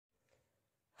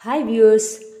Hi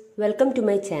viewers, welcome to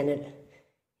my channel.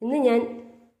 ഇന്ന് ഞാൻ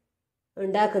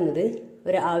ഉണ്ടാക്കുന്നത്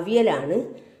ഒരു അവിയലാണ്.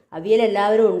 അവിയൽ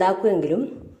എല്ലാവരും ഉണ്ടാക്കുമെങ്കിലും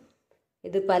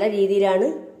ഇത് പല രീതിയിലാണ്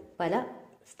പല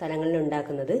സ്ഥലങ്ങളിൽ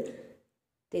ഉണ്ടാക്കുന്നത്.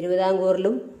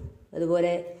 തിരുവിതാംകൂറിലും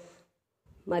അതുപോലെ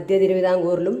മധ്യ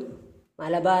തിരുവിതാംകൂറിലും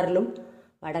മലബാറിലും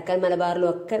വടക്കൻ മലബാറിലും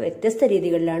ഒക്കെ വ്യത്യസ്ത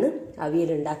രീതികളിലാണ്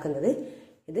അവിയൽ ഉണ്ടാക്കുന്നത്.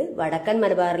 ഇത് വടക്കൻ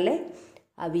മലബാറിലെ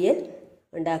അവിയൽ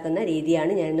ഉണ്ടാക്കുന്ന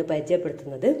രീതിയാണ് ഞാനിന്ന്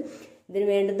പരിചയപ്പെടുത്തുന്നത്. ഇതിന്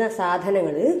വേണ്ടുന്ന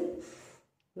സാധനങ്ങൾ: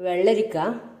 വെള്ളരിക്ക,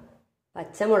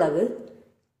 പച്ചമുളക്,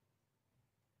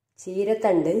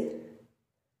 ചീരത്തണ്ട്,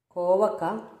 കോവക്ക,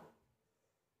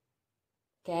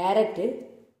 ക്യാരറ്റ്,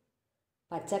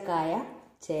 പച്ചക്കായ,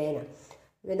 ചേന.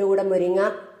 ഇതിൻ്റെ കൂടെ മുരിങ്ങ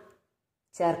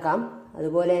ചേർക്കാം.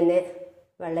 അതുപോലെ തന്നെ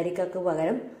വെള്ളരിക്കക്ക്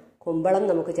പകരം കുമ്പളം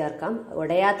നമുക്ക് ചേർക്കാം.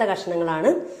 ഉടയാത്ത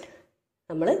കഷ്ണങ്ങളാണ്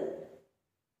നമ്മൾ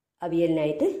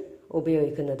അവിയലിനായിട്ട്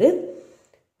ഉപയോഗിക്കുന്നത്.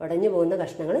 ഉടഞ്ഞു പോകുന്ന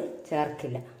കഷ്ണങ്ങൾ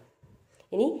ചേർക്കില്ല.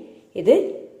 ഇനി ഇത്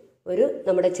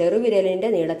നമ്മുടെ ചെറുവിരലിൻ്റെ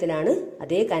നീളത്തിലാണ്,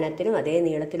 അതേ കനത്തിലും അതേ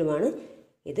നീളത്തിലുമാണ്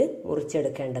ഇത്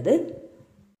മുറിച്ചെടുക്കേണ്ടത്.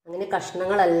 അങ്ങനെ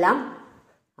കഷ്ണങ്ങളെല്ലാം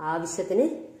ആവശ്യത്തിന്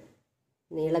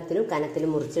നീളത്തിലും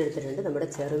കനത്തിലും മുറിച്ചെടുത്തിട്ടുണ്ട്. നമ്മുടെ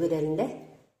ചെറുവിരലിൻ്റെ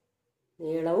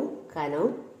നീളവും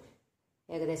കനവും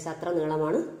ഏകദേശം അത്ര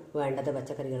നീളമാണ് വേണ്ടത്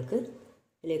പച്ചക്കറികൾക്ക്.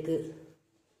 ഇതിലേക്ക്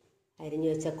അരിഞ്ഞു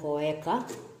വെച്ച കോവക്ക,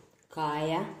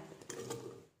 കായ,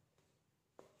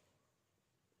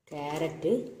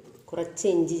 ക്യാരറ്റ്, കുറച്ച്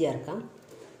ഇഞ്ചി ചേർക്കാം.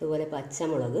 അതുപോലെ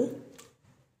പച്ചമുളക്,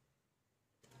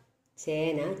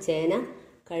 ചേന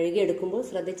കഴുകിയെടുക്കുമ്പോൾ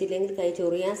ശ്രദ്ധിച്ചില്ലെങ്കിൽ കൈ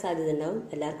ചൊറിയാൻ സാധ്യത ഉണ്ടാവും.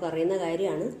 എല്ലാവർക്കും അറിയുന്ന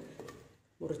കാര്യമാണ്.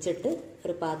 മുറിച്ചിട്ട്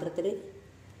ഒരു പാത്രത്തിൽ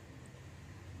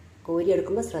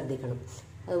കോരിയെടുക്കുമ്പോൾ ശ്രദ്ധിക്കണം.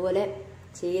 അതുപോലെ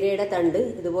ചീരയുടെ തണ്ട്,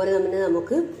 ഇതുപോലെ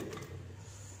നമുക്ക്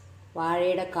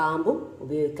വാഴയുടെ കാമ്പും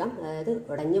ഉപയോഗിക്കാം. അതായത്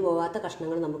ഉടഞ്ഞു പോവാത്ത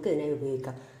കഷ്ണങ്ങൾ നമുക്ക് ഇതിനായി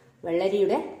ഉപയോഗിക്കാം.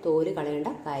 വെള്ളരിയുടെ തോല് കളയേണ്ട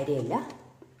കാര്യമില്ല.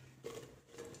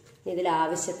 ഇതിൽ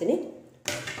ആവശ്യത്തിന്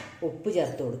ഉപ്പ്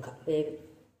ചേർത്ത് കൊടുക്കാം.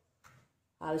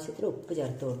 ആവശ്യത്തിന് ഉപ്പ്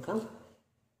ചേർത്ത് കൊടുക്കാം.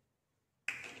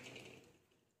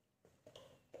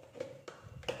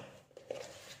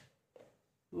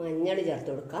 മഞ്ഞൾ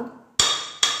ചേർത്ത് കൊടുക്കാം.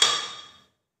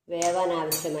 വേവാൻ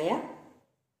ആവശ്യമായ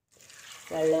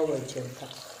വെള്ളവും ഒഴിച്ചു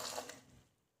കൊടുക്കാം.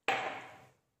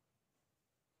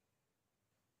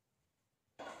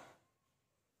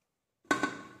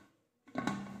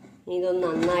 ഇതൊന്ന്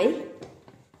നന്നായി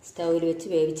സ്റ്റൗവിൽ വെച്ച്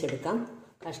വേവിച്ചെടുക്കാം.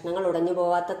 കഷ്ണങ്ങൾ ഉടഞ്ഞു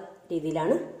പോവാത്ത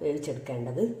രീതിയിലാണ്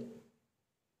വേവിച്ചെടുക്കേണ്ടത്.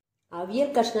 അവിയൽ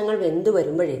കഷ്ണങ്ങൾ വെന്ത്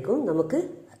വരുമ്പോഴേക്കും നമുക്ക്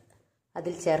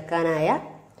അതിൽ ചേർക്കാനായ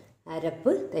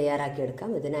അരപ്പ് തയ്യാറാക്കിയെടുക്കാം.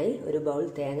 ഇതിനായി ഒരു ബൗൾ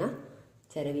തേങ്ങ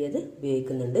ചിരവിയത്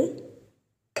ഉപയോഗിക്കുന്നുണ്ട്.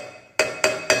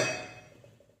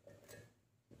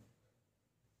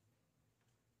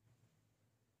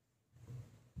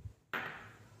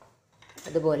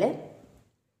 അതുപോലെ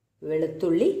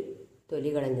വെളുത്തുള്ളി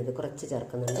തൊലി കളഞ്ഞത് കുറച്ച്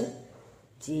ചേർക്കുന്നുണ്ട്.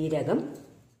 ജീരകം,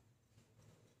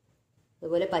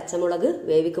 അതുപോലെ പച്ചമുളക്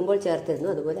വേവിക്കുമ്പോൾ ചേർത്തിരുന്നു.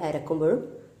 അതുപോലെ അരക്കുമ്പോഴും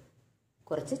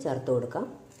കുറച്ച് ചേർത്ത് കൊടുക്കാം.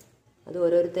 അത്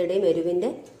ഓരോരുത്തരുടെയും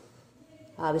എരിവിൻ്റെ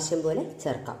ആവശ്യം പോലെ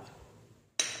ചേർക്കാം.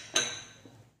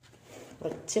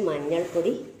 കുറച്ച്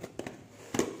മഞ്ഞൾപ്പൊടി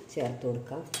ചേർത്ത്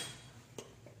കൊടുക്കാം.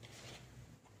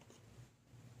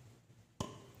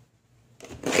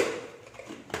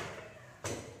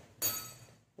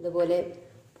 അതുപോലെ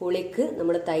പുളിക്ക്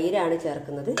നമ്മൾ തൈരാണ്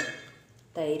ചേർക്കുന്നത്.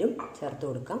 തൈരും ചേർത്ത്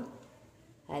കൊടുക്കാം.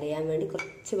 അരയാൻ വേണ്ടി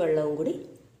കുറച്ച് വെള്ളവും കൂടി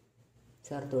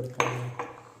ചേർത്ത് കൊടുക്കാം.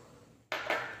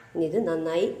 ഇനി ഇത്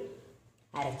നന്നായി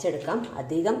അരച്ചെടുക്കാം.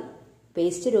 അധികം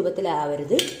പേസ്റ്റ്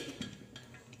രൂപത്തിലാവരുത്.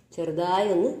 ചെറുതായി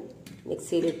ഒന്ന്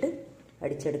മിക്സിയിലിട്ട്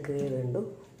അടിച്ചെടുക്കുകയേ വേണ്ടൂ.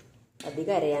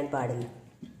 അധികം അരയാൻ പാടില്ല.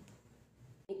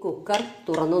 ഈ കുക്കർ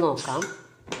തുറന്നു നോക്കാം.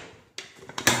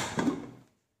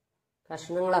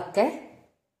 കഷ്ണങ്ങളൊക്കെ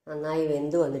നന്നായി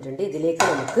വെന്ത് വന്നിട്ടുണ്ട്. ഇതിലേക്ക്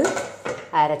നമുക്ക്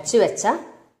അരച്ചു വെച്ച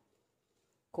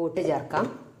കൂട്ട് ചേർക്കാം.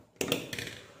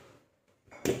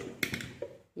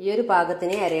 ഈ ഒരു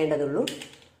പാകത്തിനേ അരയേണ്ടതുള്ളൂ.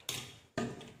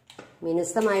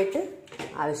 മിനുസമായിട്ട്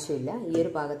ആവശ്യമില്ല. ഈ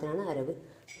ഒരു പാകത്തിനാണ് അരവ്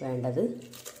വേണ്ടത്.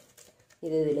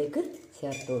 ഇതിലേക്ക്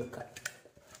ചേർത്ത് കൊടുക്കാം.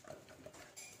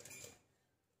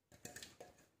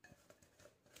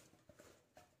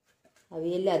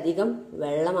 അവിയലിൽ അധികം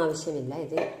വെള്ളം ആവശ്യമില്ല.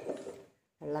 ഇത്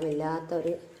വെള്ളമില്ലാത്ത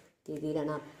ഒരു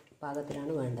രീതിയിലാണ്, ആ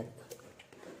പാകത്തിലാണ് വേണ്ടത്.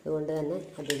 അതുകൊണ്ട് തന്നെ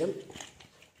അധികം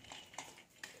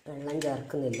വെള്ളം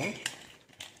ചേർക്കുന്നില്ല.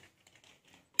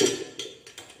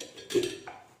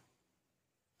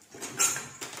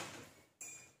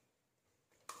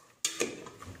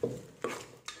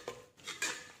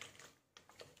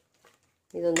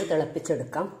 ഇതൊന്ന്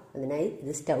തിളപ്പിച്ചെടുക്കാം. അതിനായി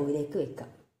ഇത് സ്റ്റൗവിലേക്ക്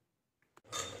വെക്കാം.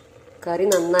 കറി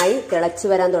നന്നായി തിളച്ച്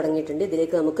വരാൻ തുടങ്ങിയിട്ടുണ്ട്.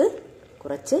 ഇതിലേക്ക് നമുക്ക്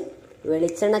കുറച്ച്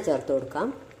വെളിച്ചെണ്ണ ചേർത്ത് കൊടുക്കാം.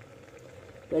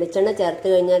 വെളിച്ചെണ്ണ ചേർത്ത്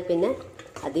കഴിഞ്ഞാൽ പിന്നെ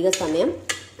അധിക സമയം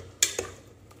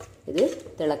ഇത്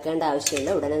തിളക്കേണ്ട ആവശ്യമില്ല.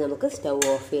 ഉടനെ നമുക്ക് സ്റ്റൗ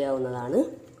ഓഫ് ചെയ്യാവുന്നതാണ്.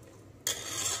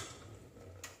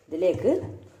 ഇതിലേക്ക്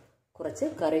കുറച്ച്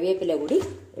കറിവേപ്പില കൂടി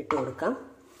ഇട്ട് കൊടുക്കാം.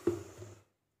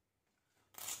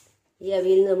 ഈ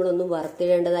അവിയലിന് നമ്മളൊന്നും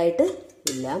വറുത്തിടേണ്ടതായിട്ട്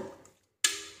ഇല്ല.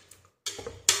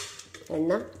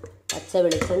 എണ്ണ പച്ച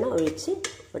വെളിച്ചെണ്ണ ഒഴിച്ച്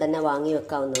ഉടനെ വാങ്ങി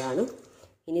വെക്കാവുന്നതാണ്.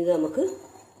 ഇനി ഇത് നമുക്ക്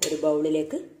ഒരു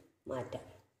ബൗളിലേക്ക് മാറ്റാം.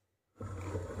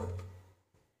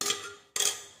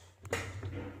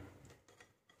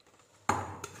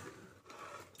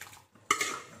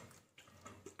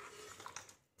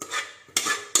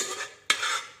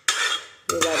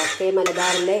 ഈ വടക്കേ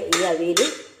മലബാറിലെ ഈ അവിയൽ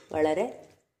വളരെ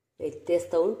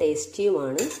വ്യത്യസ്തവും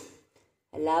ടേസ്റ്റിയുമാണ്.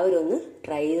 എല്ലാവരും ഒന്ന്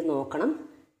ട്രൈ ചെയ്ത് നോക്കണം.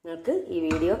 നിങ്ങൾക്ക് ഈ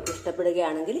വീഡിയോ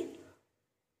ഇഷ്ടപ്പെടുകയാണെങ്കിൽ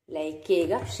ലൈക്ക്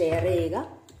ചെയ്യുക, ഷെയർ ചെയ്യുക,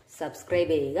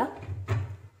 സബ്സ്ക്രൈബ് ചെയ്യുക.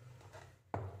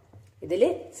 ഇതിൽ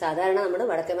സാധാരണ നമ്മൾ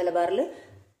വടക്കേ മലബാറിൽ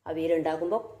അവിയൽ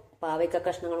ഉണ്ടാക്കുമ്പോൾ പാവയ്ക്ക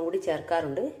കഷ്ണങ്ങളും കൂടി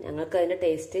ചേർക്കാറുണ്ട്. ഞങ്ങൾക്ക് അതിൻ്റെ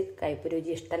ടേസ്റ്റ് കയ്പ്പ്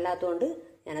രുചി ഇഷ്ടമല്ലാത്തതുകൊണ്ട്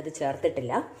ഞാനത്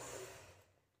ചേർത്തിട്ടില്ല.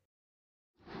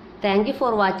 Thank you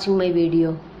for watching my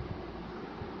video.